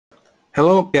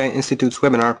Hello, PI Institute's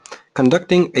webinar,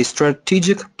 Conducting a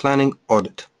Strategic Planning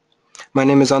Audit. My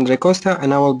name is Andrei Costa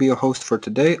and I will be your host for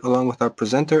today along with our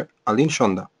presenter, Alin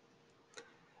Shonda.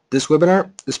 This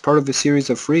webinar is part of a series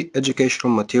of free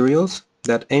educational materials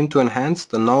that aim to enhance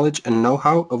the knowledge and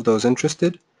know-how of those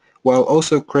interested, while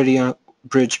also creating a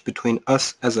bridge between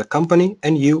us as a company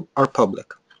and you, our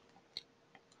public.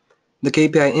 The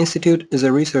KPI Institute is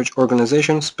a research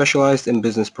organization specialized in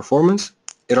business performance.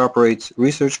 It operates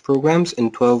research programs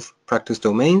in 12 practice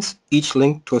domains, each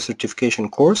linked to a certification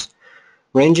course,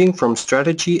 ranging from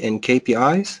strategy and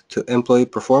KPIs to employee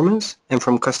performance, and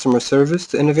from customer service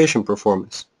to innovation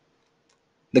performance.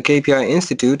 The KPI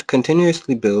Institute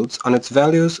continuously builds on its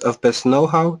values of best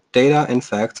know-how, data and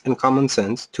facts, and common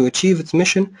sense to achieve its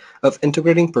mission of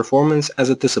integrating performance as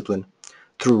a discipline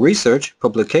through research,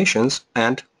 publications,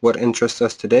 and, what interests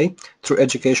us today, through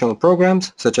educational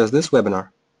programs such as this webinar.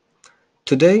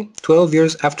 Today, 12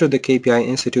 years after the KPI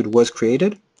Institute was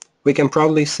created, we can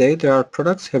proudly say that our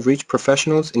products have reached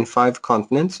professionals in 5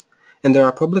 continents, and that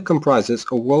our public comprises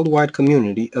a worldwide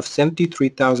community of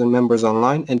 73,000 members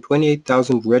online and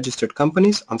 28,000 registered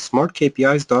companies on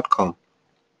smartkpis.com.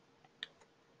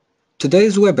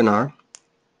 Today's webinar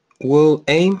will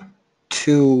aim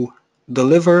to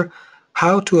deliver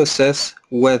how to assess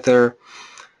whether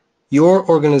your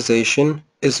organization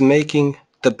is making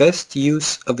the best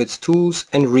use of its tools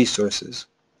and resources,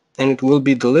 and it will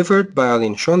be delivered by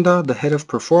Alin Shonda, the Head of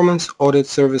Performance Audit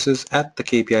Services at the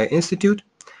KPI Institute,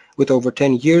 with over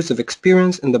 10 years of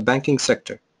experience in the banking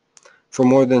sector. For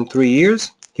more than 3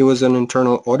 years, he was an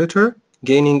internal auditor,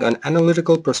 gaining an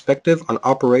analytical perspective on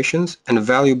operations and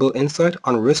valuable insight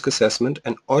on risk assessment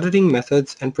and auditing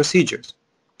methods and procedures.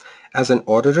 As an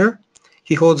auditor,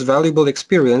 he holds valuable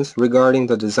experience regarding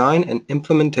the design and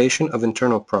implementation of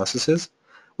internal processes,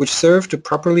 which serve to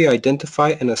properly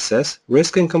identify and assess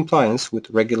risk and compliance with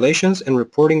regulations and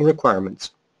reporting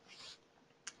requirements.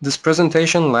 This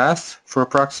presentation lasts for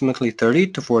approximately 30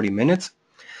 to 40 minutes.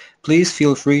 Please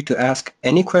feel free to ask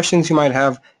any questions you might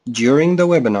have during the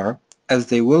webinar, as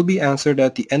they will be answered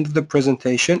at the end of the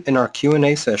presentation in our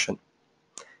Q&A session.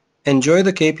 Enjoy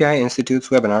the KPI Institute's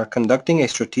webinar, Conducting a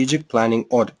Strategic Planning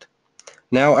Audit.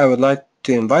 Now I would like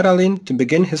to invite Alin to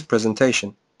begin his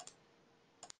presentation.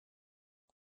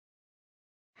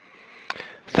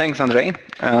 Thanks, Andrei,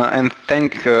 and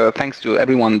thanks to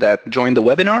everyone that joined the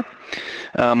webinar.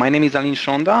 My name is Alin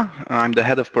Shonda. I'm the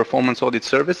Head of Performance Audit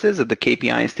Services at the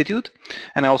KPI Institute,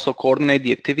 and I also coordinate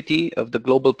the activity of the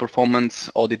Global Performance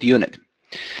Audit Unit.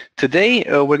 Today,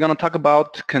 we're going to talk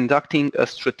about conducting a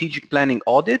strategic planning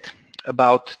audit.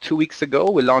 About 2 weeks ago,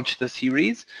 we launched the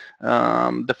series.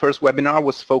 The first webinar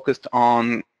was focused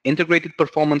on integrated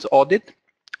performance audit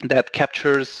that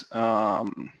captures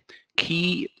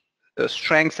key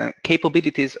strengths and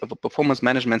capabilities of a performance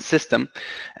management system.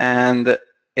 And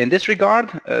in this regard,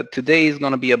 today is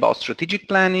going to be about strategic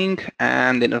planning,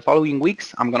 and in the following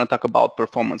weeks, I'm going to talk about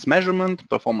performance measurement,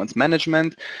 performance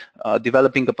management,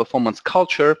 developing a performance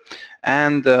culture,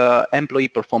 and employee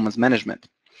performance management.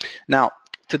 Now,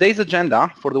 today's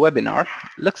agenda for the webinar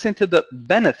looks into the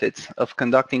benefits of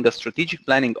conducting a strategic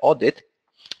planning audit,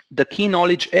 the key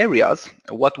knowledge areas,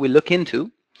 what we look into,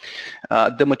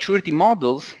 the maturity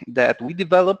models that we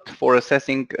developed for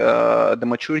assessing the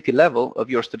maturity level of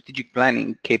your strategic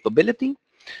planning capability.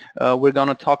 We're going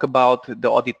to talk about the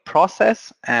audit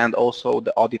process and also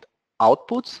the audit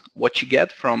outputs, what you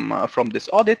get from this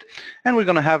audit, and we're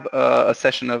going to have a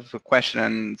session of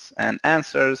questions and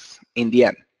answers in the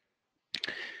end.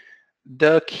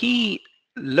 The key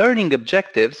learning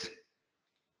objectives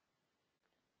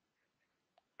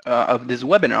of this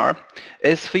webinar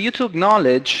is for you to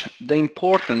acknowledge the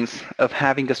importance of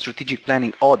having a strategic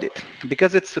planning audit,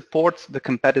 because it supports the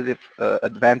competitive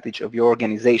advantage of your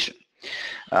organization.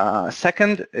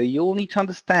 Second, you'll need to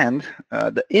understand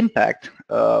the impact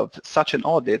of such an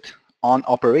audit on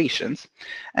operations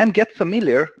and get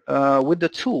familiar with the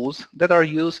tools that are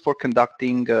used for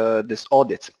conducting this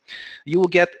audit. You will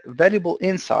get valuable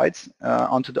insights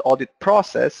onto the audit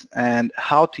process and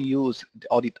how to use the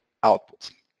audit outputs.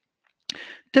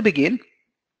 To begin,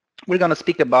 we're going to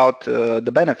speak about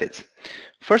the benefits.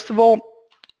 First of all,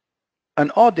 an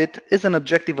audit is an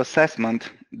objective assessment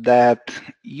that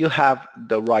you have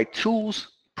the right tools,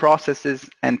 processes,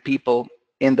 and people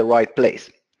in the right place.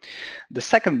 The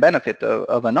second benefit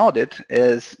of an audit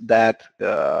is that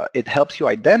it helps you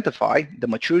identify the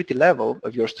maturity level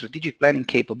of your strategic planning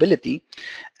capability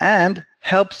and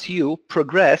helps you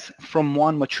progress from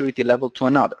one maturity level to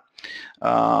another.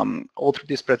 All through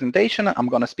this presentation, I'm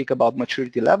going to speak about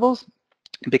maturity levels,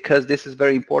 because this is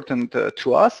very important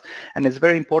to us, and it's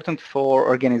very important for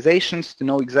organizations to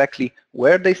know exactly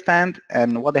where they stand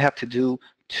and what they have to do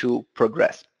to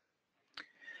progress.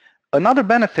 Another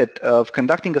benefit of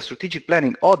conducting a strategic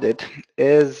planning audit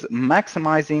is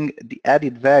maximizing the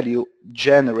added value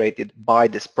generated by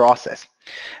this process.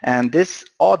 And this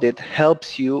audit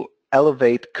helps you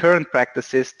elevate current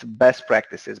practices to best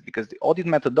practices, because the audit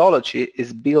methodology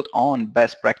is built on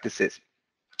best practices.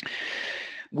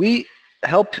 We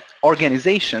help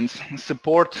organizations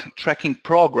support tracking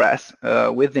progress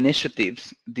with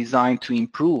initiatives designed to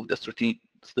improve the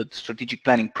strategic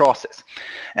planning process.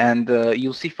 And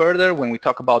you'll see further when we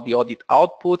talk about the audit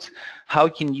outputs, how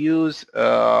you can use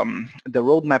the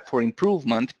roadmap for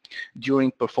improvement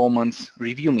during performance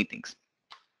review meetings.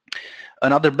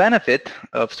 Another benefit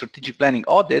of strategic planning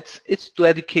audits is to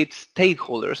educate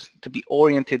stakeholders to be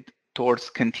oriented towards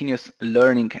continuous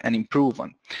learning and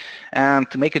improvement. And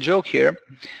to make a joke here,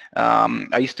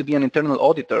 I used to be an internal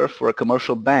auditor for a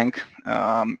commercial bank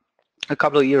a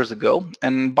couple of years ago,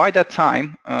 and by that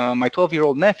time my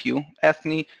 12-year-old nephew asked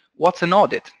me, "What's an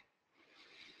audit?"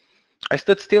 I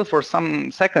stood still for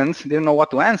some seconds, didn't know what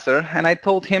to answer, and I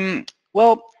told him,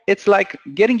 well, it's like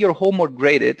getting your homework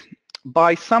graded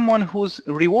by someone who's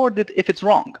rewarded if it's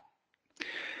wrong.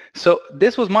 So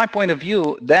this was my point of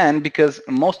view then, because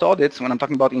most audits, when I'm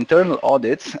talking about internal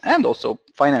audits and also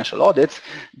financial audits,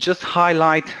 just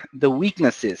highlight the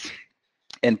weaknesses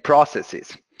in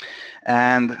processes.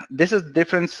 And this is the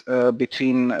difference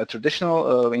between a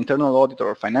traditional internal audit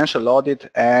or financial audit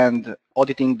and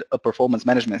auditing a performance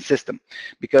management system,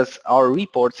 because our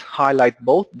reports highlight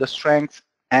both the strengths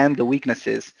and the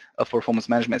weaknesses of performance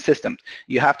management systems.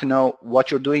 You have to know what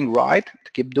you're doing right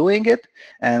to keep doing it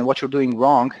and what you're doing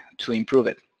wrong to improve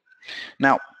it.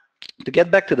 Now, to get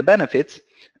back to the benefits,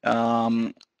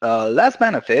 last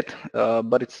benefit,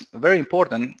 but it's very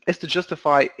important, is to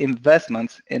justify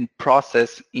investments in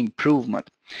process improvement.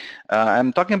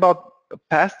 I'm talking about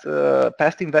past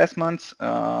investments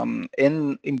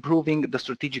in improving the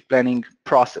strategic planning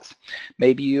process.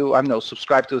 Maybe you, I don't know,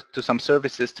 subscribe to some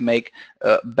services to make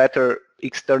better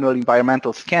external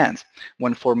environmental scans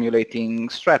when formulating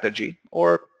strategy,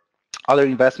 or other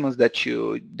investments that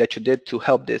you did to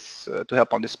help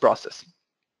on this process.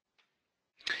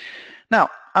 Now,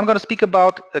 I'm going to speak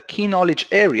about key knowledge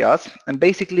areas, and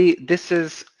basically this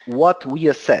is what we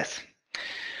assess.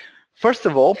 First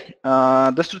of all,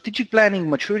 the strategic planning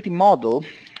maturity model,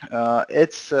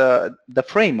 it's the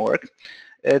framework.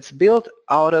 It's built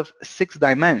out of 6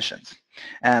 dimensions,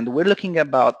 and we're looking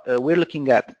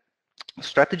at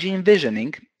strategy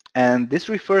envisioning, and this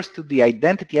refers to the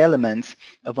identity elements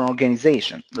of an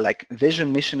organization, like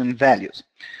vision, mission, and values.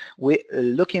 We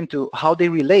look into how they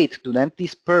relate to the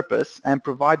entity's purpose and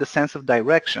provide a sense of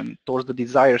direction towards the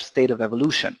desired state of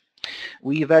evolution.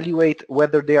 We evaluate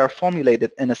whether they are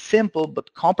formulated in a simple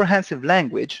but comprehensive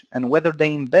language, and whether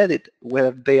they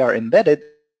are embedded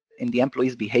in the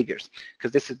employee's behaviors,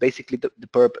 because this is basically the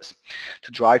purpose,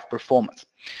 to drive performance.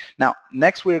 Now,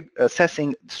 next we're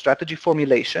assessing strategy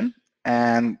formulation,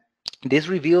 and this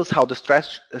reveals how the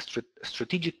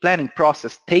strategic planning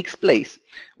process takes place,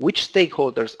 which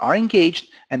stakeholders are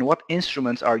engaged, and what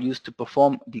instruments are used to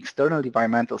perform the external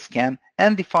environmental scan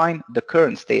and define the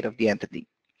current state of the entity.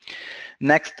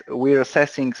 Next, we're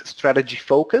assessing strategy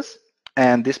focus,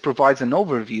 and this provides an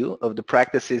overview of the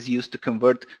practices used to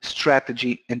convert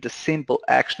strategy into simple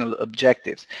actionable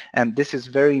objectives. And this is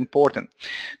very important,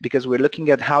 because we're looking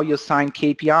at how you assign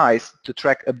KPIs to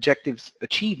track objectives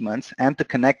achievements and to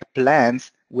connect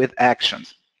plans with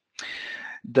actions.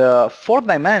 The 4th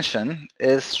dimension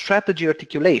is strategy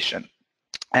articulation,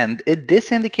 and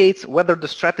this indicates whether the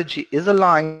strategy is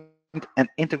aligned and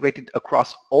integrated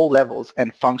across all levels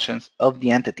and functions of the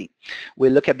entity. We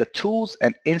look at the tools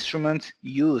and instruments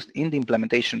used in the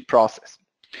implementation process.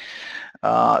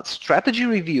 Strategy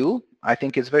review, I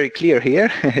think, is very clear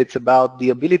here. It's about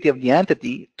the ability of the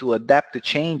entity to adapt to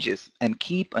changes and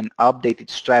keep an updated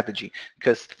strategy,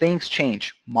 because things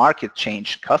change, market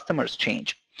change, customers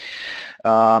change.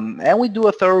 And we do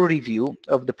a thorough review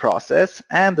of the process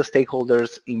and the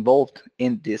stakeholders involved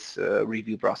in this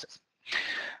review process.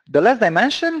 The last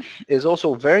dimension is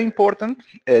also very important.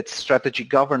 It's strategy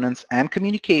governance and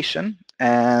communication,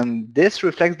 and this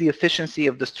reflects the efficiency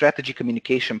of the strategy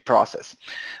communication process.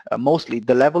 Mostly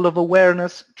the level of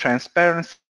awareness,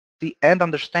 transparency, and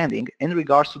understanding in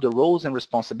regards to the roles and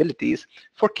responsibilities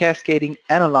for cascading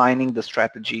and aligning the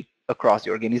strategy across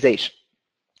the organization.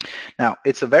 Now,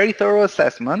 it's a very thorough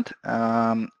assessment,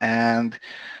 and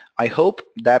I hope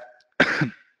that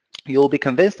you'll be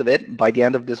convinced of it by the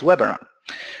end of this webinar.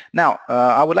 Now,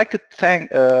 I would like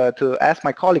to ask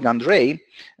my colleague Andrei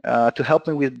to help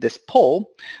me with this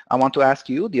poll. I want to ask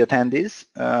you, the attendees,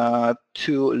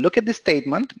 to look at this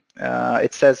statement.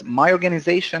 It says, my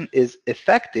organization is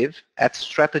effective at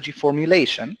strategy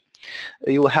formulation.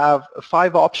 You have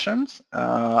 5 options.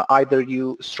 Either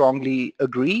you strongly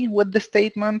agree with the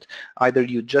statement, either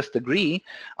you just agree,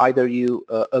 either you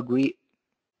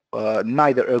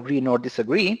neither agree nor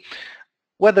disagree,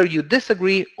 whether you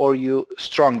disagree or you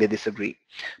strongly disagree.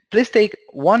 Please take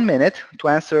 1 minute to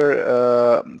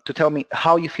answer, to tell me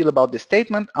how you feel about this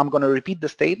statement. I'm going to repeat the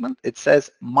statement. It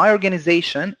says, my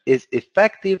organization is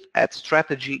effective at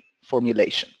strategy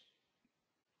formulation.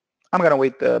 I'm going to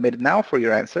wait a minute now for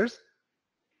your answers.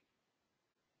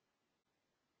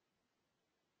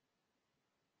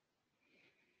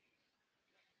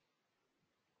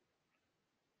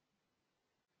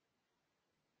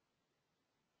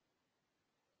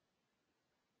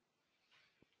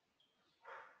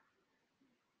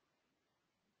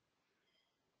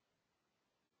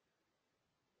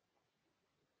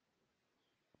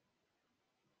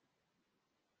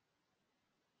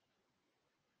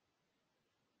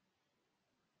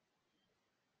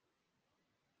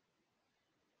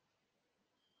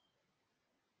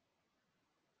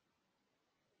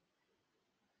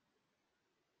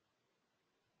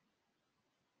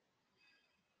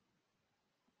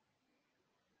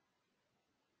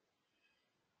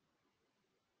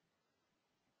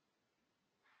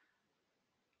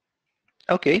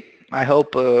 Okay, I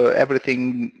hope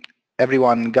everyone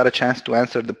got a chance to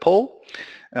answer the poll.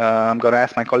 I'm going to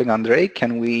ask my colleague Andrei,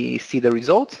 can we see the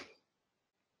results?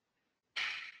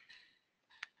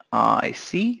 I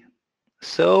see.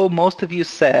 So most of you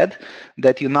said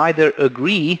that you neither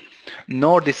agree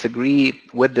nor disagree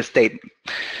with the statement.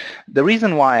 The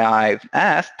reason why I've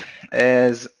asked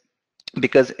is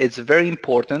because it's very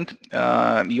important,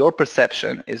 your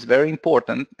perception is very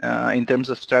important in terms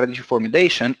of strategy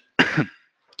formulation.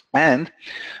 And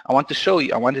I wanted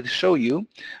to show you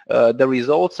the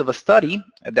results of a study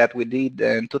that we did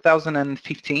in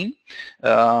 2015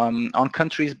 on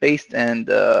countries based in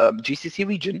the GCC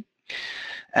region.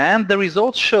 And the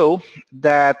results show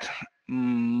that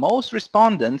most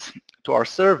respondents to our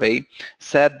survey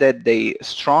said that they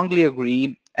strongly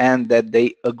agree and that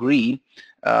they agree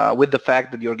with the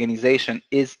fact that the organization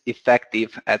is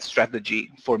effective at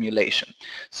strategy formulation.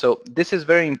 So this is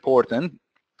very important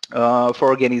for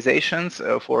organizations,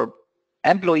 for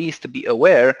employees to be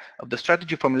aware of the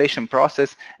strategy formulation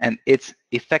process and its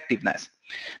effectiveness.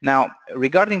 Now,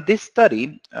 regarding this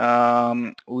study,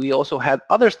 we also had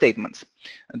other statements.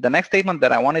 The next statement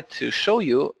that I wanted to show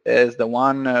you is the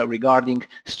one regarding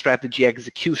strategy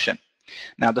execution.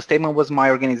 Now, the statement was, my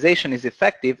organization is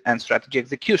effective and strategy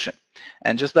execution.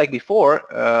 And just like before,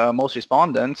 most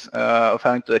respondents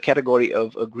fell into the category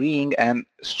of agreeing and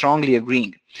strongly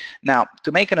agreeing. Now,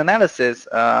 to make an analysis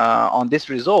on these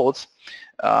results,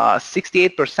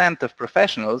 68% of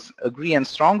professionals agree and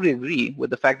strongly agree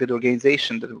with the fact that the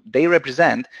organization that they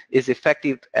represent is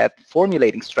effective at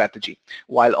formulating strategy,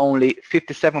 while only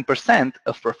 57%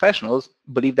 of professionals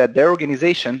believe that their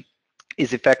organization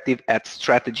is effective at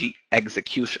strategy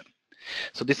execution.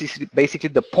 So this is basically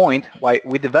the point why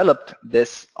we developed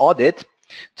this audit,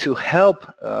 to help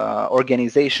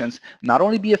organizations not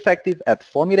only be effective at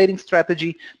formulating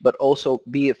strategy, but also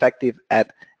be effective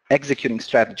at executing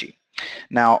strategy.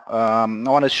 Now, I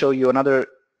want to show you another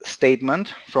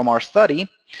statement from our study.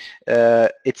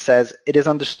 It says, it is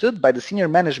understood by the senior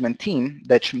management team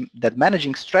that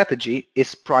managing strategy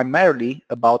is primarily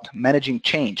about managing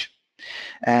change.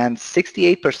 And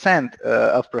 68%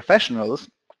 of professionals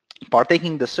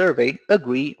partaking in the survey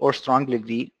agree or strongly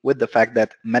agree with the fact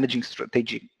that managing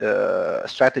strategy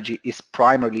is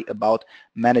primarily about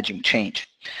managing change.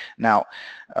 Now,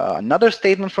 another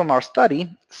statement from our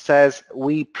study says,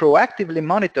 we proactively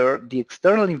monitor the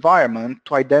external environment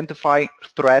to identify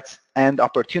threats and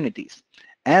opportunities.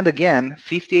 And again,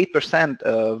 58%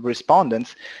 of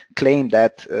respondents claim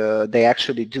that they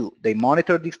actually do. They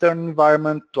monitor the external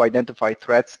environment to identify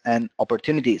threats and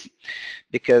opportunities,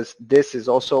 because this is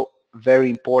also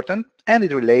very important and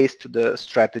it relates to the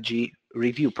strategy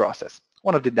review process,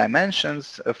 one of the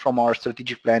dimensions from our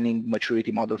strategic planning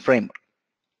maturity model framework.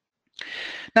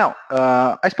 Now,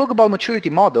 I spoke about maturity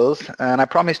models, and I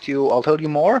promised you I'll tell you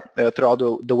more throughout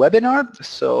the webinar.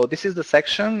 So this is the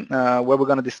section where we're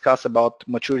going to discuss about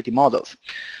maturity models.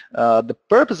 The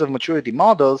purpose of maturity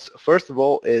models, first of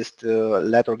all, is to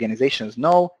let organizations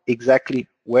know exactly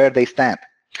where they stand.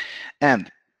 And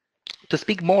To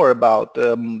speak more about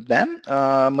them,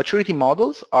 maturity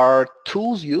models are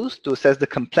tools used to assess the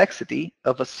complexity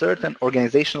of a certain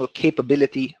organizational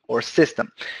capability or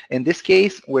system. In this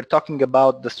case, we're talking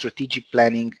about the strategic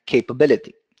planning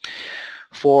capability.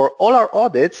 For all our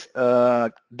audits,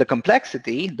 the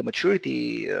complexity, the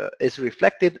maturity, is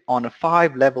reflected on a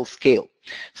 5-level scale,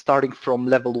 starting from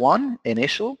level 1,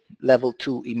 initial, level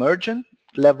 2, emergent,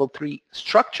 level 3,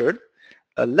 structured,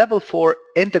 level 4,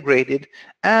 integrated,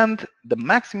 and the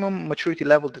maximum maturity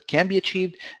level that can be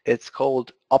achieved, it's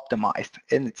called optimized,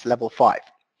 and it's level 5.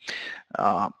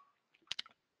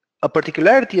 A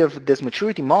particularity of these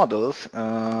maturity models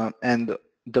and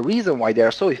the reason why they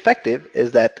are so effective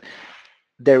is that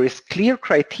there is clear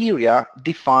criteria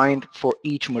defined for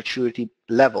each maturity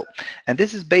level. And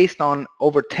this is based on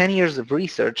over 10 years of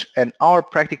research and our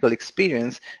practical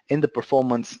experience in the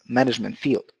performance management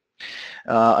field.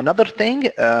 Another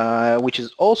thing which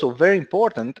is also very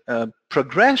important,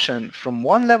 progression from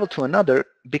one level to another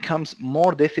becomes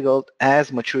more difficult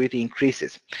as maturity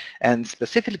increases. And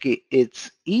specifically,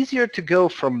 it's easier to go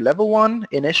from level 1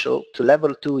 initial to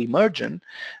level 2 emergent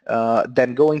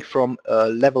than going from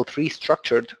level 3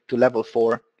 structured to level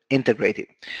 4 integrated,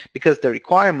 because the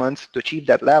requirements to achieve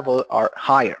that level are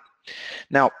higher.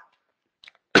 Now,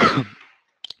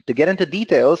 to get into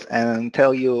details and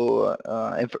tell you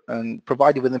and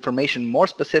provide you with information more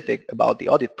specific about the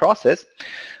audit process,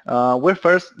 we're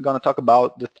first going to talk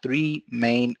about the 3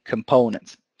 main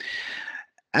components.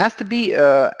 As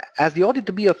the audit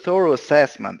to be a thorough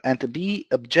assessment and to be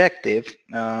objective,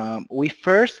 we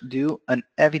first do an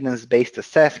evidence-based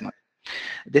assessment.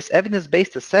 This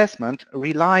evidence-based assessment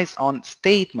relies on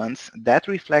statements that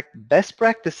reflect best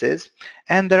practices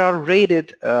and that are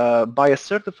rated by a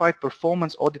certified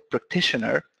performance audit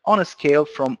practitioner on a scale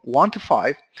from 1 to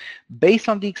 5 based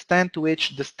on the extent to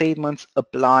which the statements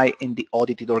apply in the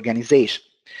audited organization.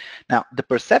 Now, the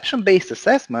perception-based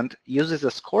assessment uses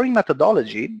a scoring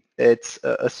methodology. It's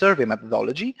a survey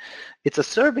methodology. It's a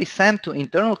survey sent to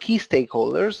internal key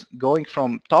stakeholders going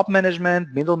from top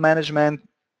management, middle management,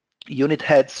 unit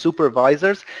heads,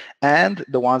 supervisors, and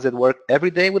the ones that work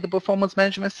every day with the performance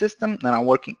management system. And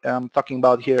I'm talking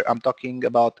about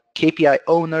KPI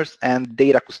owners and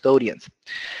data custodians.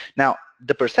 Now,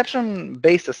 the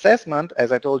perception-based assessment,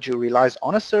 as I told you, relies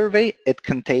on a survey. It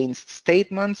contains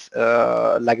statements,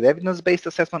 like the evidence-based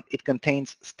assessment, it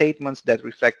contains statements that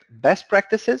reflect best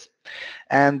practices,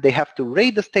 and they have to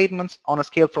rate the statements on a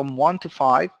scale from 1 to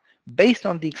 5 based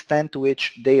on the extent to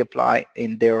which they apply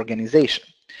in their organization.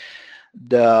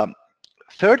 The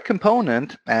third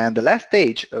component and the last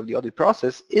stage of the audit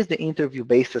process is the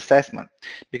interview-based assessment,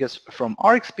 because from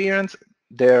our experience,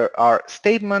 there are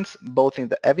statements both in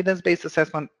the evidence-based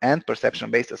assessment and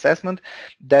perception-based assessment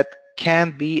that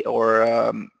can be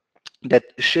or that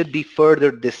should be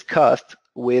further discussed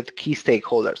with key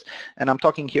stakeholders. And I'm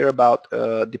talking here about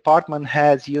department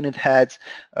heads, unit heads,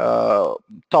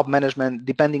 top management,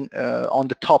 depending on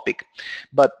the topic.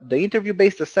 But the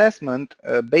interview-based assessment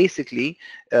basically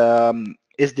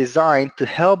is designed to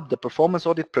help the performance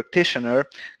audit practitioner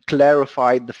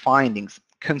clarify the findings,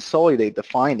 consolidate the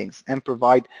findings, and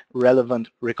provide relevant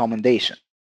recommendations.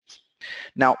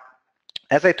 Now,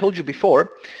 as I told you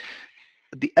before,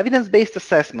 the evidence-based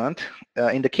assessment,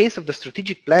 in the case of the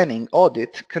strategic planning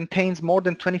audit, contains more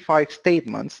than 25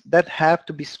 statements that have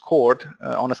to be scored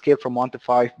on a scale from 1 to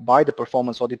 5 by the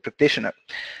performance audit practitioner.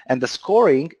 And the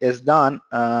scoring is done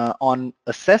on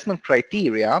assessment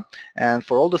criteria, and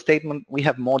for all the statements, we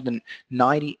have more than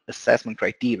 90 assessment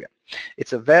criteria.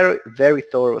 It's a very, very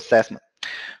thorough assessment.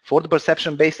 For the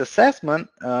perception-based assessment,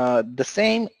 the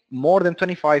same more than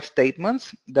 25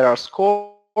 statements that are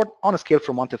scored on a scale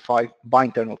from 1 to 5 by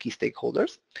internal key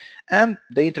stakeholders. And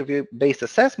the interview-based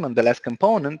assessment, the last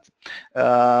component,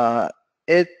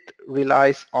 it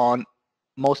relies on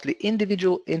mostly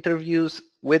individual interviews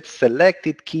with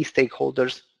selected key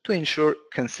stakeholders to ensure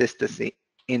consistency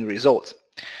in results.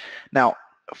 Now,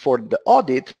 for the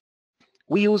audit,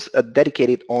 we use a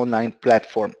dedicated online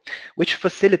platform, which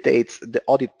facilitates the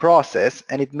audit process,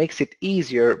 and it makes it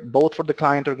easier both for the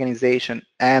client organization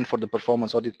and for the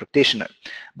performance audit practitioner.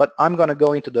 But I'm going to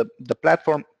go into the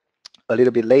platform a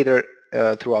little bit later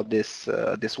throughout this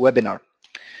webinar.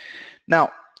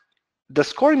 Now, the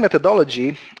scoring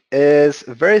methodology is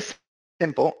very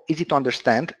simple, easy to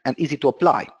understand, and easy to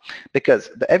apply, because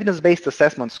the evidence-based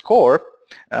assessment score,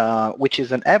 which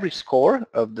is an average score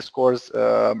of the scores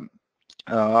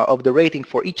of the rating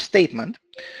for each statement,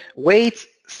 weights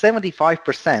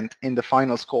 75% in the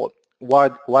final score,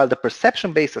 while the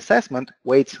perception-based assessment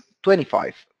weights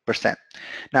 25%.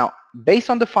 Now, based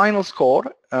on the final score,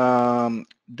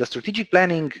 the strategic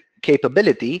planning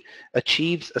capability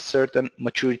achieves a certain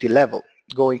maturity level,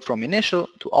 going from initial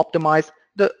to optimize,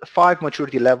 the 5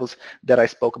 maturity levels that I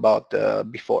spoke about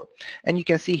before. And you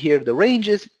can see here the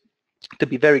ranges to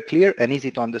be very clear and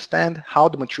easy to understand how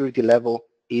the maturity level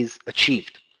is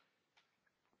achieved.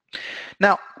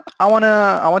 Now, I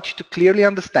want you to clearly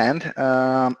understand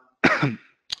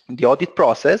the audit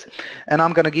process, and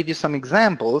I'm going to give you some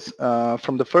examples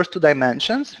from the first 2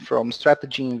 dimensions, from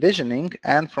strategy envisioning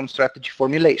and from strategy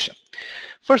formulation.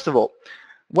 First of all,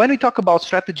 when we talk about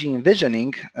strategy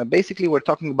envisioning, basically we're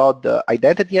talking about the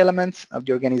identity elements of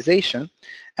the organization,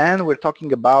 and we're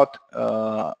talking about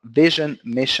vision,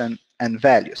 mission, and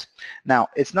values. Now,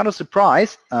 it's not a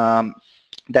surprise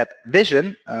that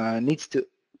vision needs to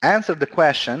answer the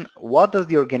question, what does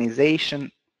the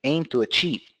organization aim to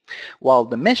achieve? While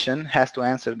the mission has to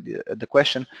answer the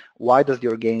question, why does the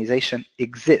organization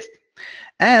exist?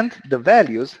 And the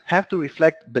values have to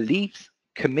reflect beliefs,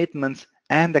 commitments,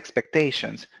 and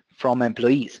expectations from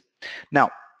employees.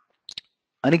 Now,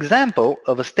 an example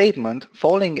of a statement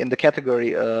falling in the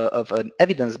category of an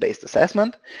evidence-based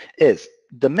assessment is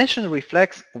the mission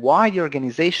reflects why the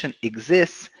organization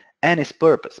exists and its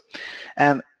purpose.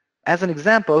 And as an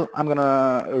example, I'm going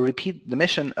to repeat the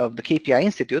mission of the KPI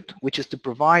Institute, which is to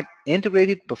provide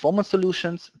integrated performance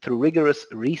solutions through rigorous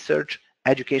research,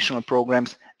 educational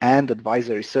programs, and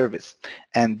advisory service.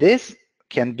 And this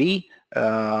can be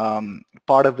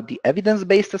part of the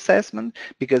evidence-based assessment,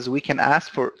 because we can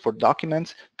ask for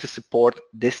documents to support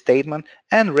this statement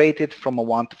and rate it from a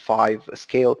 1 to 5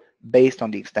 scale based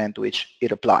on the extent to which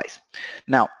it applies.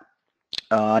 Now,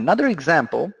 another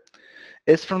example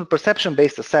is from the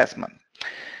perception-based assessment.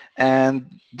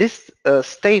 And this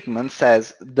statement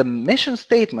says the mission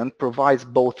statement provides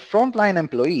both frontline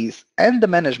employees and the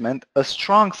management a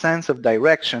strong sense of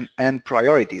direction and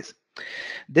priorities.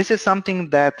 This is something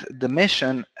that the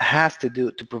mission has to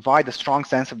do to provide a strong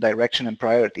sense of direction and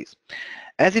priorities,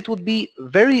 as it would be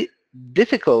very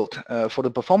difficult for the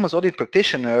performance audit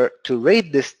practitioner to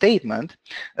rate this statement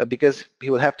because he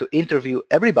will have to interview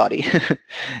everybody,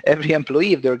 every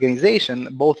employee of the organization,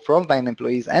 both frontline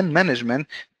employees and management,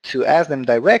 to ask them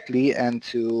directly and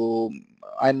to,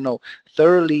 I don't know,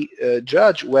 thoroughly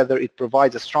judge whether it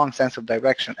provides a strong sense of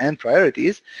direction and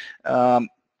priorities.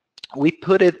 We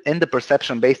put it in the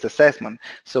perception-based assessment.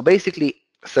 So basically,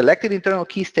 selected internal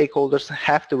key stakeholders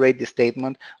have to rate the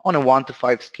statement on a 1 to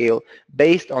 5 scale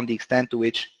based on the extent to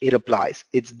which it applies.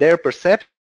 It's their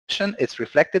perception, it's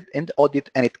reflected in the audit,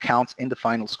 and it counts in the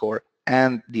final score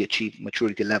and the achieved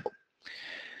maturity level.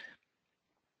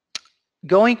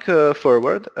 Going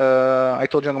forward, I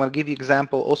told you I'm going to give you an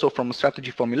example also from a strategy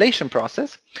formulation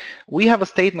process. We have a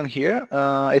statement here.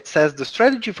 It says the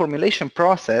strategy formulation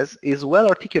process is well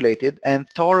articulated and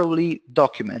thoroughly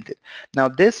documented. Now,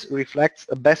 this reflects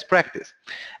a best practice.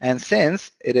 And since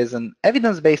it is an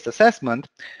evidence-based assessment,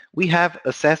 we have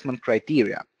assessment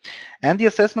criteria. And the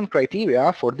assessment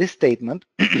criteria for this statement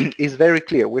is very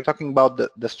clear. We're talking about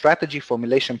the strategy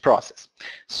formulation process.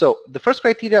 So the first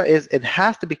criteria is it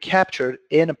has to be captured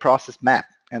in a process map.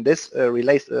 And this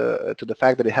relates to the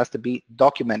fact that it has to be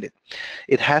documented.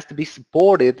 It has to be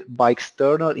supported by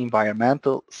external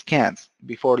environmental scans.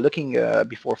 Before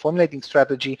formulating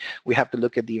strategy, we have to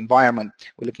look at the environment.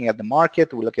 We're looking at the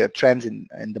market, we look at trends in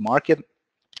the market,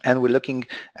 and we're looking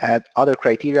at other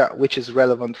criteria which is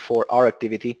relevant for our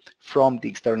activity from the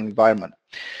external environment.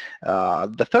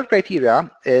 The third criteria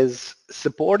is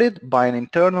supported by an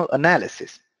internal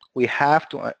analysis. We have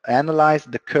to analyze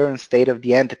the current state of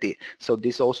the entity, so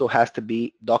this also has to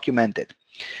be documented.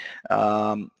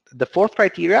 The fourth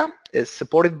criteria is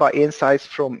supported by insights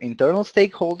from internal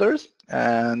stakeholders,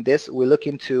 and this we look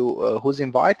into who's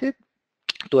invited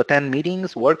to attend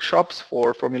meetings, workshops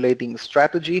for formulating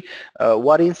strategy,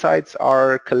 what insights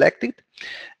are collected.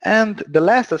 And the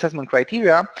last assessment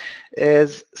criteria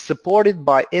is supported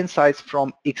by insights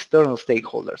from external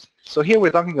stakeholders. So here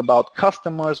we're talking about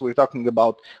customers, we're talking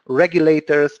about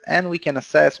regulators, and we can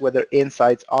assess whether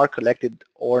insights are collected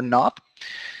or not.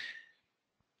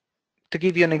 To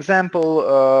give you an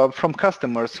example, from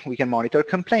customers, we can monitor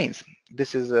complaints.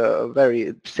 This is a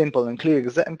very simple and clear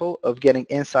example of getting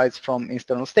insights from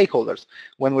external stakeholders.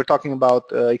 When we're talking about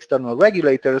external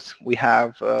regulators, we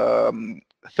have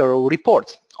thorough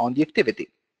reports on the activity.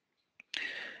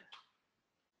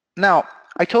 Now,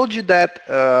 I told you that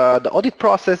the audit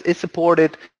process is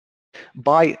supported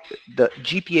by the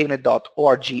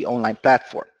gpaunit.org online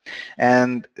platform.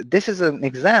 And this is an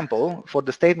example for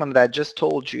the statement that I just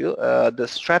told you. The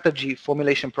strategy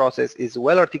formulation process is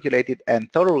well articulated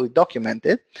and thoroughly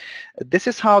documented. This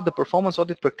is how the performance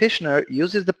audit practitioner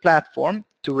uses the platform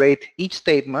to rate each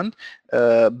statement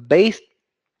based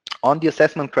on the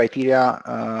assessment criteria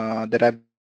that I've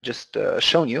just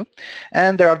shown you.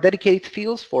 And there are dedicated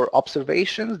fields for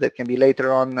observations that can be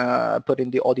later on put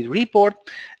in the audit report,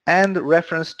 and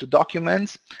reference to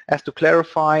documents as to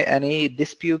clarify any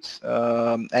disputes,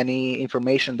 any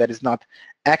information that is not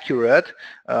accurate,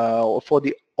 for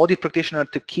the audit practitioner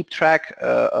to keep track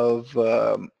of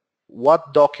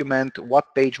what document,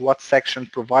 what page, what section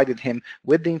provided him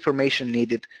with the information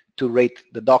needed to rate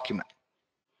the document,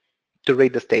 to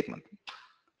rate the statement.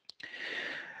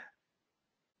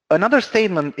 Another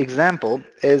statement example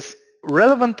is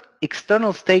relevant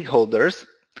external stakeholders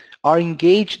are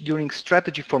engaged during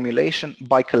strategy formulation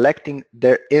by collecting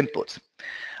their inputs.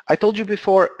 I told you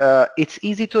before, it's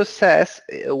easy to assess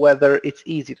whether it's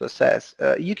easy to assess.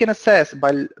 You can assess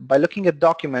by looking at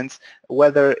documents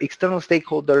whether external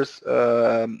stakeholders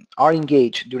are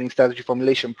engaged during strategy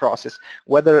formulation process,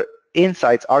 whether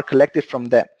insights are collected from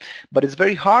them. But it's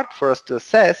very hard for us to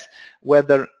assess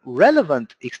whether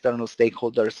relevant external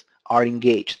stakeholders are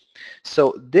engaged.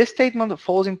 So this statement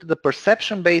falls into the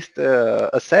perception-based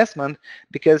assessment,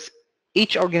 because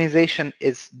each organization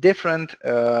is different,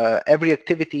 every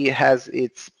activity has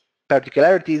its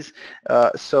particularities,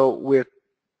 so we're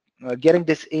getting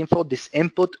this info, this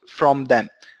input from them,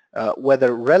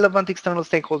 whether relevant external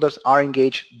stakeholders are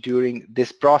engaged during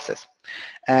this process.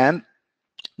 And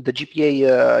the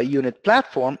GPA unit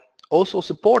platform also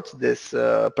supports this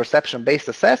perception-based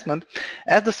assessment,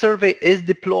 as the survey is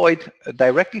deployed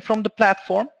directly from the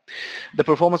platform. The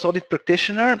performance audit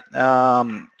practitioner,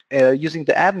 using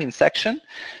the admin section,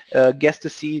 gets to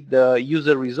see the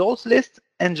user results list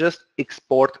and just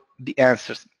export the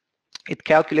answers. It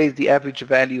calculates the average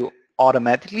value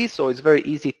automatically, so it's very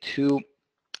easy to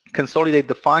consolidate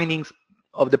the findings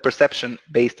of the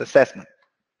perception-based assessment.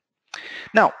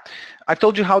 Now, I've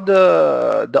told you how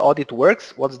the audit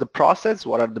works, what's the process,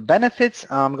 what are the benefits.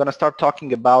 I'm going to start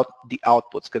talking about the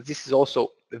outputs, because this is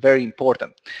also very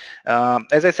important.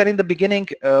 As I said in the beginning,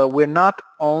 we're not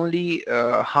only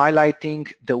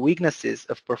highlighting the weaknesses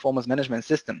of performance management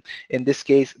system, in this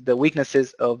case the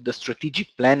weaknesses of the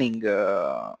strategic planning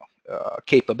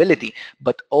capability,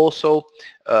 but also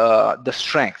the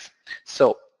strengths.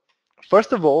 So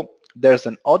first of all, there's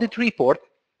an audit report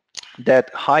that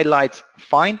highlights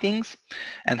findings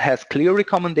and has clear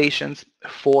recommendations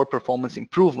for performance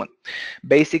improvement.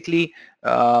 Basically,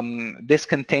 this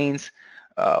contains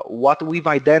what we've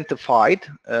identified,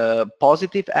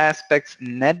 positive aspects,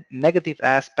 negative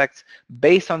aspects,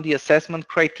 based on the assessment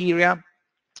criteria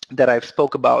that I've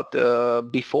spoke about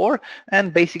before,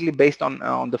 and basically based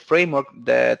on the framework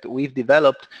that we've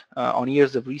developed on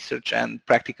years of research and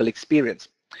practical experience.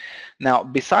 Now,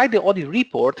 beside the audit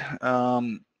report,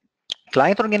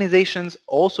 client organizations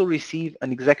also receive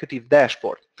an executive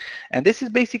dashboard, and this is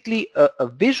basically a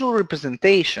visual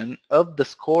representation of the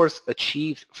scores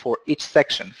achieved for each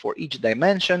section, for each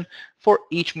dimension, for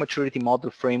each maturity model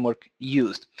framework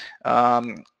used.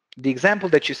 The example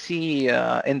that you see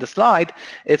in the slide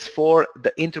is for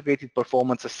the integrated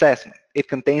performance assessment. It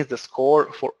contains the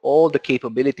score for all the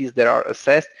capabilities that are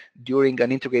assessed during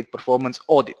an integrated performance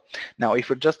audit. Now, if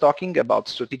we're just talking about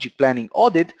strategic planning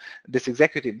audit, this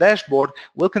executive dashboard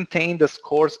will contain the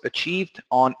scores achieved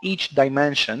on each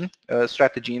dimension,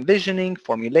 strategy envisioning,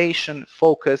 formulation,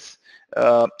 focus,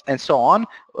 and so on,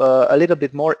 a little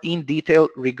bit more in detail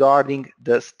regarding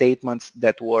the statements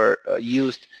that were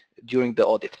used during the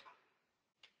audit.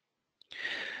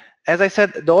 As I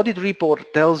said, the audit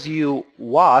report tells you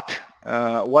what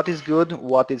is good,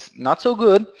 what is not so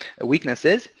good,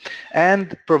 weaknesses,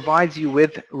 and provides you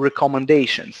with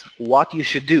recommendations, what you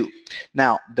should do.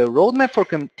 Now, the roadmap for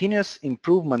continuous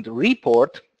improvement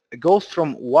report goes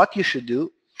from what you should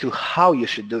do to how you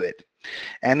should do it.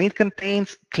 And it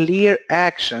contains clear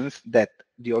actions that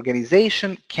the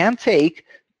organization can take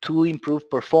to improve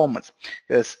performance,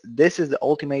 because this is the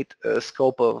ultimate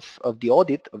scope of the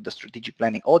audit, of the strategic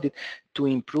planning audit, to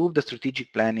improve the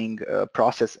strategic planning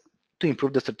process, to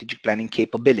improve the strategic planning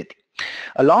capability.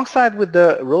 Alongside with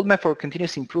the roadmap for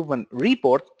continuous improvement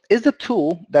report is the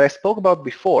tool that I spoke about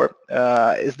before,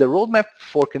 is the roadmap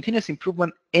for continuous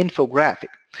improvement infographic.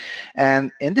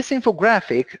 And in this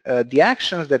infographic, the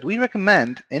actions that we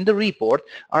recommend in the report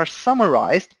are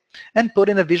summarized and put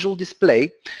in a visual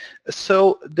display,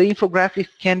 so the infographic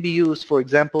can be used, for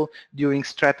example, during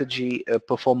strategy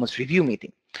performance review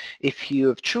meeting. If you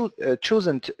have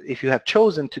chosen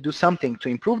to do something to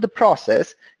improve the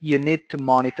process, you need to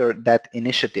monitor that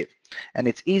initiative. And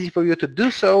it's easy for you to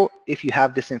do so if you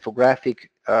have this infographic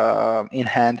in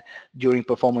hand during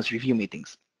performance review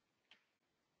meetings.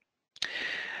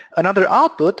 Another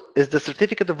output is the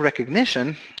certificate of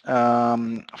recognition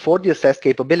for the assessed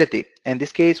capability. In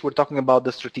this case, we're talking about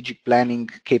the strategic planning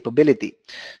capability.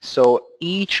 So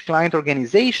each client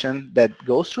organization that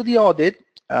goes through the audit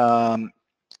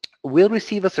will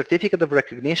receive a certificate of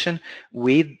recognition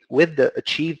with the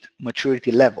achieved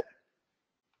maturity level.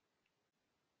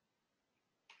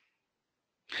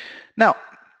 Now,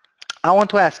 I want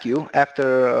to ask you,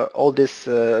 after all this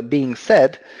being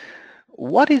said,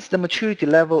 what is the maturity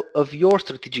level of your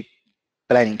strategic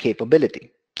planning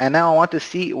capability? And now I want to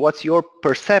see what's your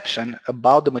perception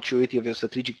about the maturity of your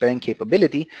strategic planning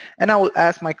capability, and I will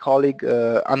ask my colleague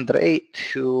Andrei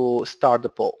to start the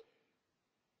poll.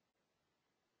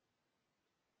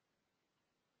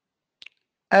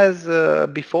 As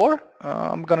before,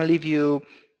 I'm going to leave you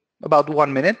about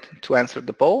 1 minute to answer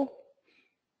the poll,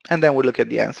 and then we'll look at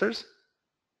the answers.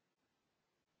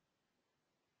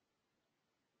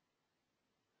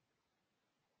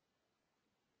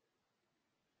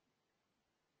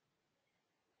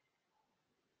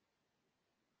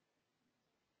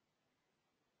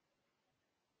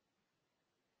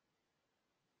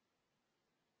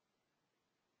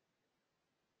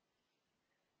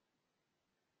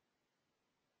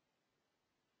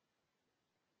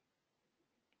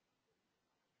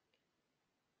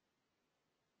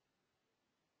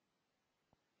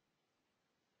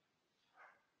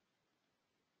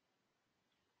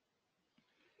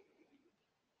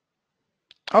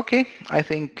 Okay, I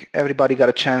think everybody got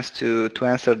a chance to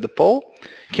answer the poll.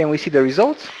 Can we see the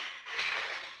results?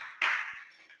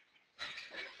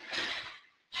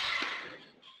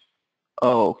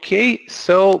 Okay,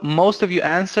 so most of you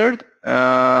answered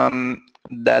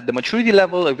that the maturity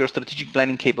level of your strategic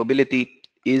planning capability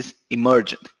is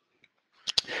emergent.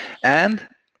 And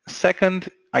second,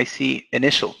 I see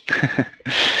initial.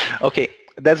 Okay,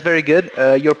 that's very good.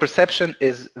 Your perception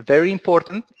is very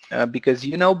important because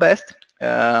you know best.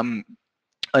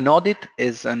 An audit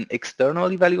is an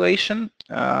external evaluation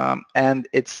and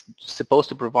it's supposed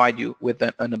to provide you with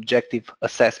an objective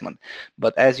assessment.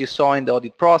 But as you saw in the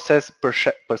audit process,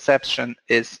 perception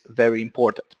is very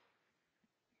important.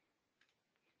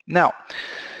 Now,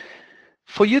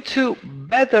 for you to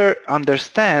better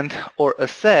understand or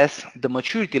assess the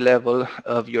maturity level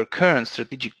of your current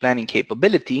strategic planning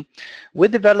capability, we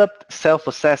developed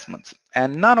self-assessments.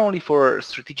 And not only for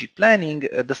strategic planning,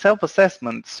 the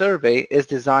self-assessment survey is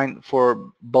designed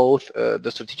for both the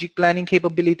strategic planning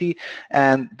capability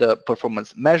and the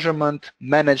performance measurement,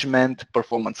 management,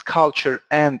 performance culture,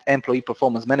 and employee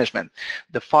performance management.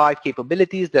 The 5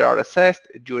 capabilities that are assessed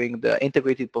during the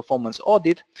integrated performance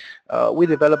audit, we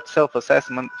developed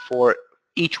self-assessment for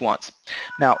each one.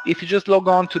 Now, if you just log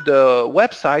on to the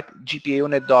website,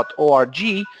 gpaunet.org,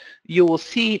 you will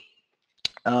see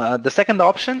the second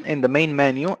option in the main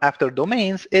menu after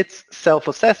domains, it's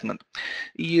self-assessment.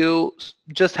 You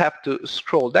just have to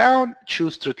scroll down,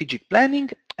 choose strategic planning,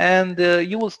 and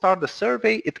you will start the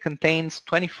survey. It contains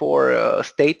 24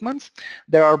 statements.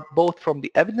 There are both from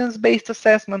the evidence-based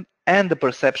assessment and the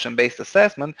perception-based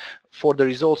assessment for the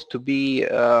results to be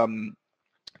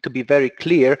very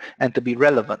clear and to be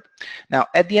relevant. Now,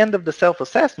 at the end of the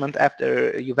self-assessment,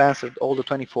 after you've answered all the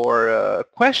 24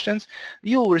 questions,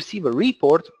 you will receive a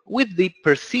report with the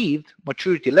perceived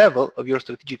maturity level of your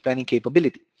strategic planning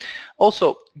capability.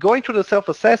 Also, going through the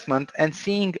self-assessment and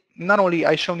seeing, not only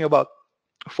I've shown you about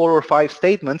 4 or 5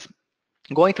 statements,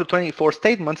 going through 24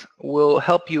 statements will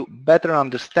help you better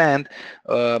understand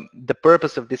the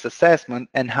purpose of this assessment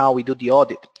and how we do the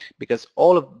audit, because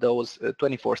all of those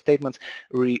 24 statements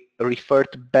refer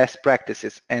to best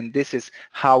practices, and this is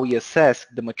how we assess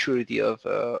the maturity of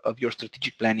your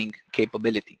strategic planning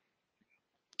capability.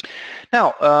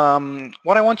 Now,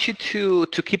 what I want you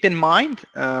to keep in mind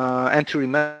and to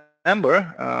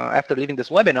remember after leaving this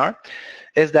webinar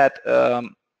is that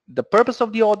the purpose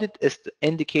of the audit is to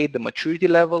indicate the maturity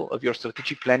level of your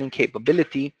strategic planning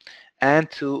capability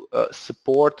and to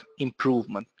support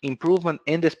improvement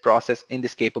in this process, in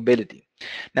this capability.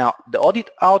 Now, the audit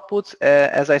outputs,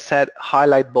 as I said,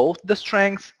 highlight both the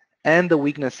strengths and the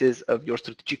weaknesses of your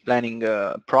strategic planning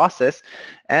process,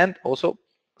 and also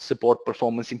support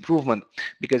performance improvement,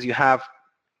 because you have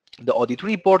the audit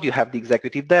report, you have the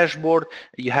executive dashboard,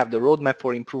 you have the roadmap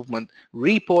for improvement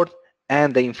report,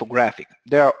 and the infographic.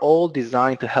 They are all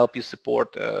designed to help you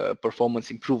support performance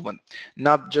improvement,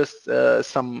 not just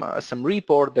some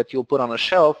report that you'll put on a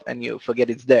shelf and you forget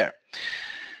it's there.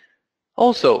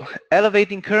 Also,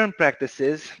 elevating current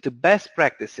practices to best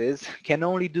practices can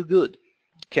only do good,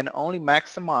 can only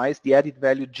maximize the added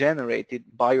value generated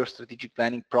by your strategic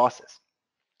planning process.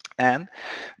 And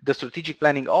the strategic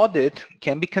planning audit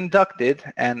can be conducted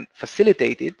and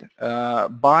facilitated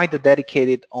by the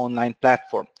dedicated online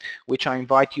platform, which I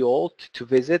invite you all to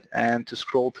visit and to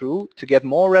scroll through to get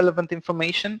more relevant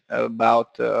information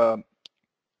about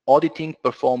auditing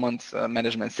performance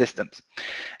management systems.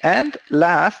 And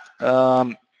last,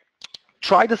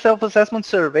 try the self-assessment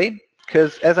survey,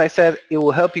 because as I said, it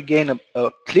will help you gain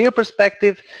a clear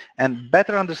perspective and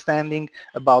better understanding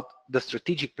about the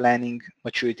strategic planning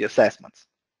maturity assessments.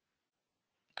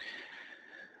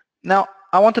 Now,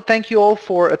 I want to thank you all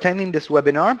for attending this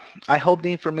webinar. I hope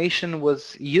the information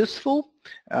was useful,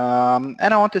 and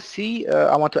I want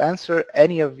to answer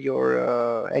any of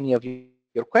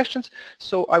your questions.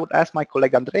 So I would ask my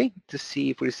colleague Andrei to see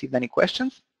if we received any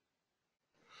questions.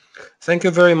 Thank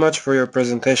you very much for your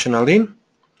presentation, Aline.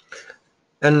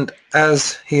 And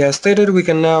as he has stated, we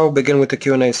can now begin with the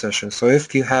Q&A session. So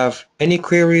if you have any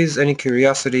queries, any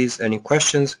curiosities, any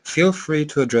questions, feel free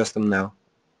to address them now.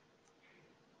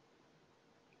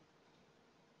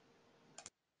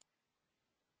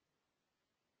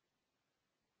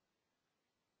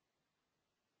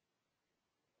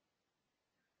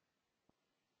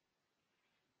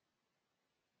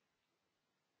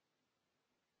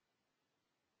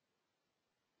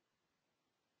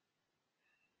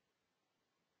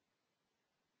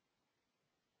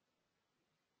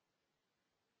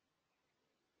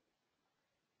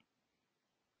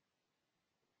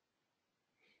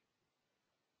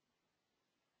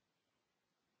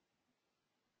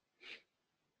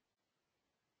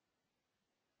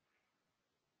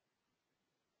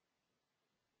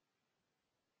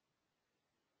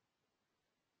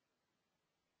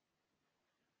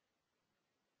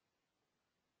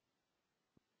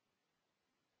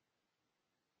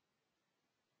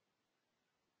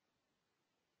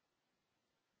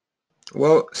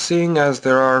 Well, seeing as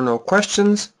there are no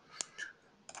questions,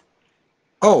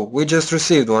 oh, we just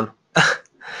received one.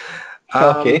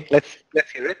 Okay, let's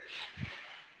hear it.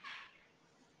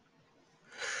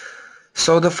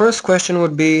 So the first question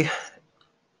would be,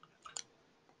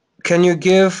 can you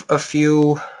give a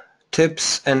few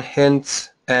tips and hints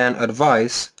and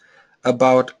advice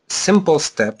about simple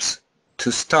steps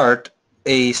to start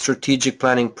a strategic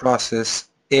planning process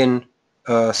in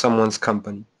someone's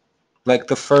company? Like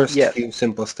the first Yes. few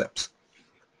simple steps.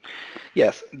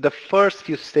 Yes, the first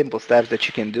few simple steps that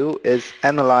you can do is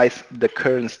analyze the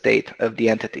current state of the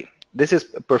entity. This is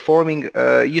performing,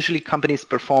 usually companies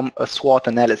perform a SWOT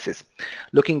analysis,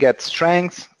 looking at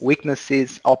strengths,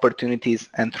 weaknesses, opportunities,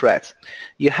 and threats.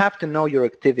 You have to know your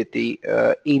activity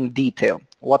in detail.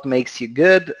 What makes you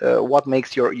good? What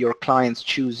makes your clients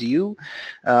choose you?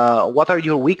 What are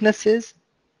your weaknesses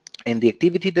in the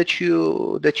activity that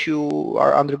you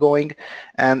are undergoing?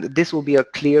 And this will be a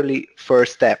clearly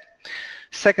first step.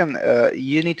 Second,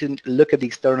 you need to look at the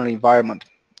external environment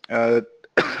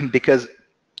because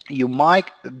you might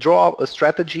draw a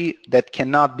strategy that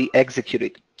cannot be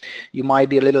executed. You might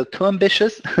be a little too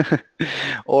ambitious,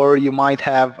 or you might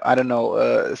have, I don't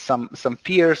know, some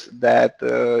fears that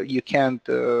you can't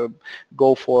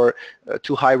go for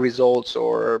too high results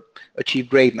or achieve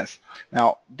greatness.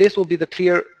 Now, this will be the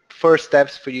clear first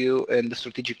steps for you in the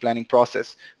strategic planning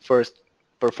process. First,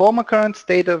 perform a current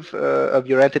state of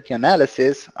your entity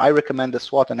analysis. I recommend the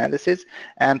SWOT analysis,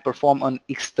 and perform an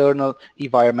external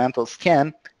environmental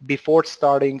scan before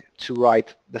starting to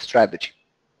write the strategy.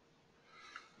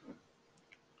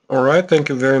 All right, thank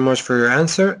you very much for your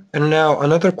answer. And now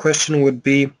another question would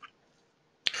be,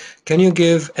 can you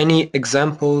give any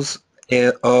examples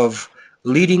of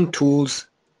leading tools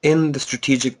in the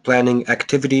strategic planning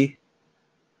activity,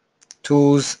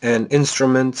 tools and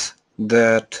instruments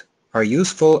that are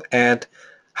useful, and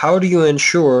how do you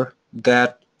ensure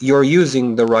that you're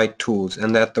using the right tools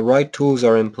and that the right tools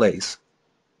are in place?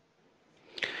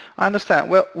 I understand.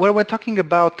 Well, when we're talking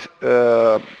about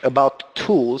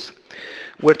tools,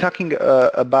 we're talking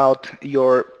about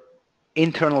your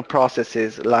internal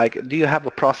processes. Like, do you have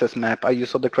a process map? You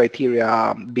saw the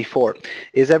criteria before.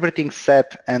 Is everything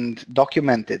set and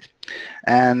documented?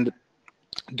 And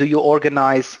do you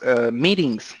organize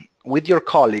meetings with your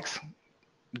colleagues?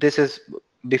 This is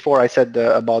before I said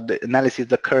about the analysis,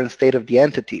 the current state of the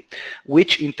entity.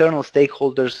 Which internal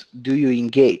stakeholders do you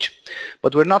engage?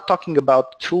 But we're not talking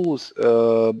about tools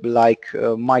like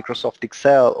Microsoft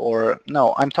Excel, or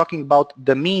no, I'm talking about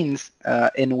the means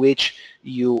in which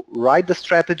you write the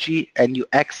strategy and you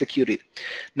execute it.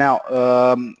 Now,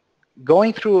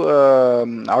 going through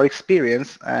our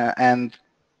experience and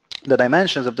the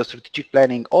dimensions of the strategic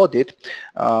planning audit,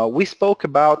 we spoke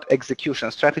about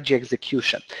execution, strategy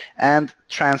execution, and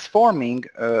transforming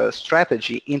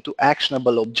strategy into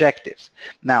actionable objectives.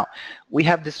 Now, we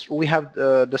have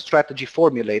the strategy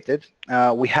formulated.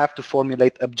 We have to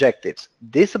formulate objectives.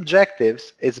 These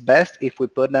objectives is best if we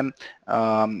put them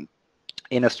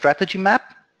in a strategy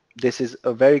map. This is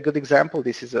a very good example.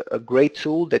 This is a great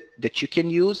tool that you can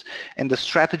use. In the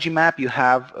strategy map, you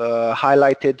have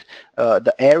highlighted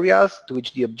the areas to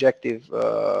which the objective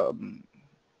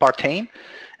pertain,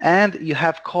 and you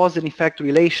have cause and effect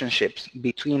relationships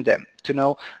between them to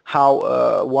know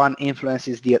how one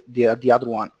influences the other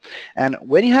one. And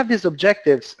when you have these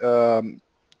objectives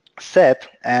set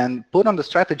and put on the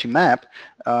strategy map,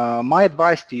 my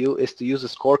advice to you is to use a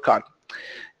scorecard.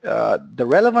 The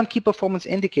relevant key performance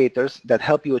indicators that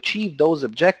help you achieve those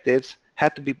objectives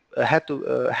have to be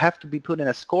put in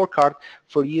a scorecard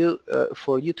for you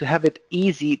to have it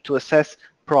easy to assess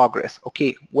progress.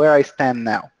 Okay, where I stand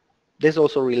now. This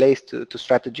also relates to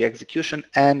strategy execution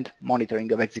and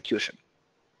monitoring of execution.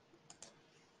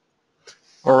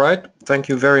 All right, thank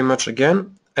you very much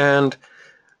again. And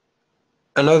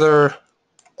another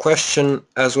question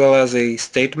as well as a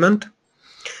statement,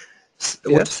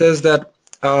 which says that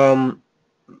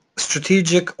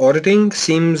strategic auditing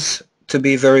seems to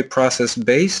be very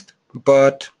process-based,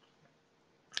 but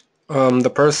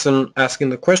the person asking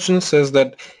the question says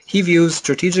that he views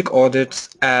strategic audits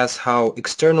as how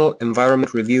external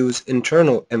environment reviews,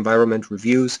 internal environment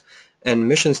reviews, and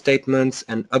mission statements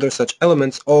and other such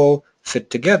elements all fit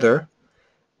together.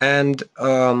 And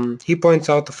he points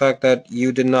out the fact that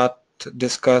you did not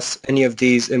discuss any of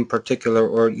these in particular,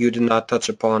 or you did not touch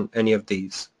upon any of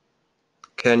these.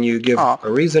 Can you give a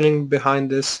reasoning behind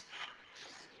this?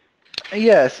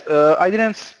 Yes, I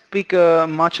didn't speak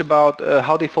much about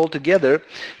how they fall together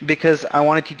because I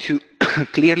wanted you to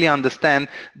clearly understand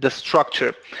the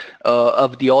structure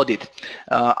of the audit.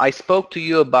 I spoke to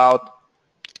you about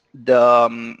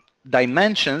the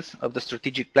dimensions of the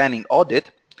strategic planning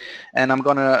audit, and I'm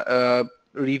going to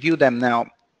review them now.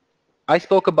 I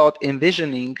spoke about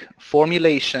envisioning,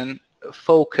 formulation,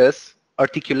 focus,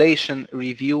 articulation,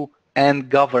 review, and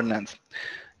governance.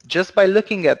 Just by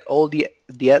looking at all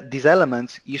these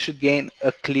elements, you should gain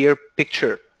a clear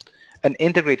picture, an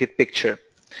integrated picture.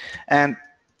 And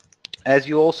as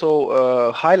you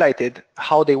also highlighted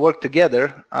how they work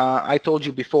together, I told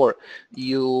you before,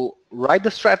 you write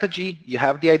the strategy, you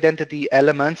have the identity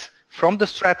elements. From the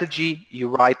strategy, you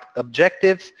write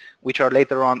objectives, which are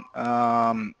later on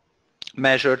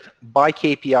measured by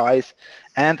KPIs,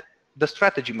 and the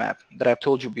strategy map that I've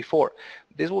told you before.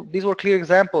 These were clear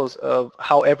examples of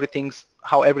how everything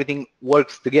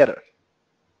works together.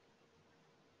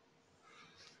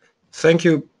 Thank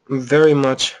you very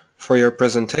much for your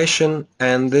presentation,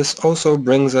 and this also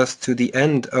brings us to the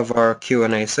end of our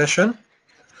Q&A session.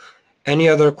 Any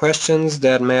other questions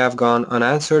that may have gone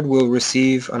unanswered will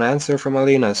receive an answer from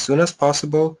Aline as soon as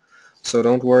possible, so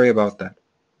don't worry about that.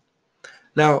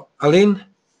 Now, Aline,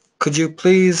 could you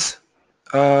please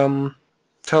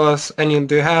tell us, do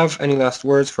you have any last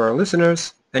words for our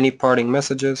listeners? Any parting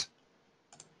messages?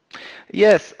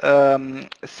 Yes,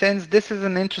 since this is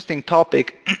an interesting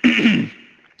topic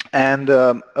and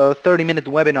a 30-minute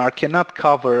webinar cannot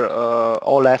cover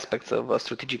all aspects of a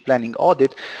strategic planning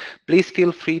audit, please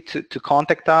feel free to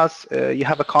contact us. You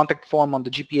have a contact form on the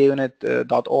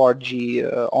gpaunit.org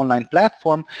online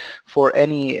platform for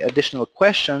any additional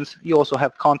questions. You also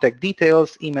have contact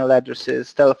details, email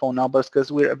addresses, telephone numbers, because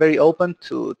we're very open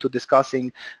to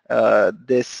discussing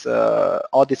this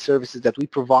audit services that we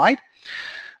provide.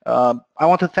 I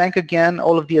want to thank again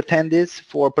all of the attendees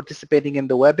for participating in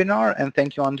the webinar, and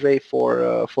thank you, Andre,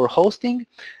 for hosting.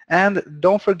 And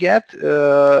don't forget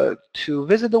to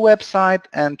visit the website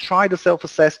and try the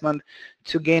self-assessment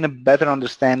to gain a better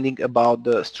understanding about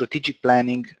the strategic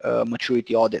planning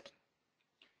maturity audit.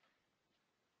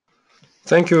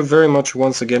 Thank you very much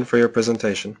once again for your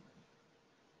presentation.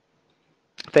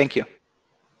 Thank you.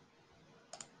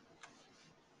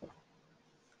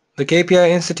 The KPI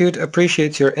Institute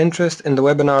appreciates your interest in the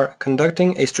webinar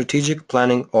Conducting a Strategic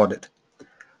Planning Audit.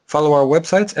 Follow our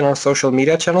websites and our social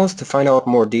media channels to find out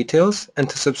more details and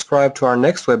to subscribe to our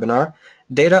next webinar,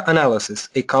 Data Analysis,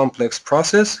 a Complex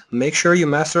Process. Make sure you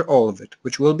master all of it,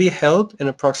 which will be held in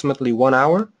approximately 1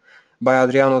 hour by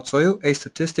Adriano Tsoiu, a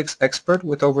statistics expert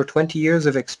with over 20 years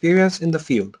of experience in the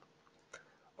field.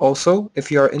 Also,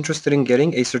 if you are interested in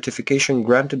getting a certification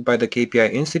granted by the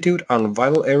KPI Institute on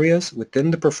vital areas within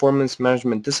the performance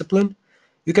management discipline,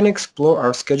 you can explore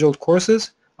our scheduled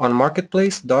courses on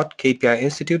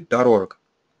marketplace.kpiinstitute.org.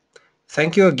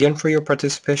 Thank you again for your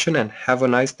participation and have a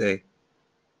nice day.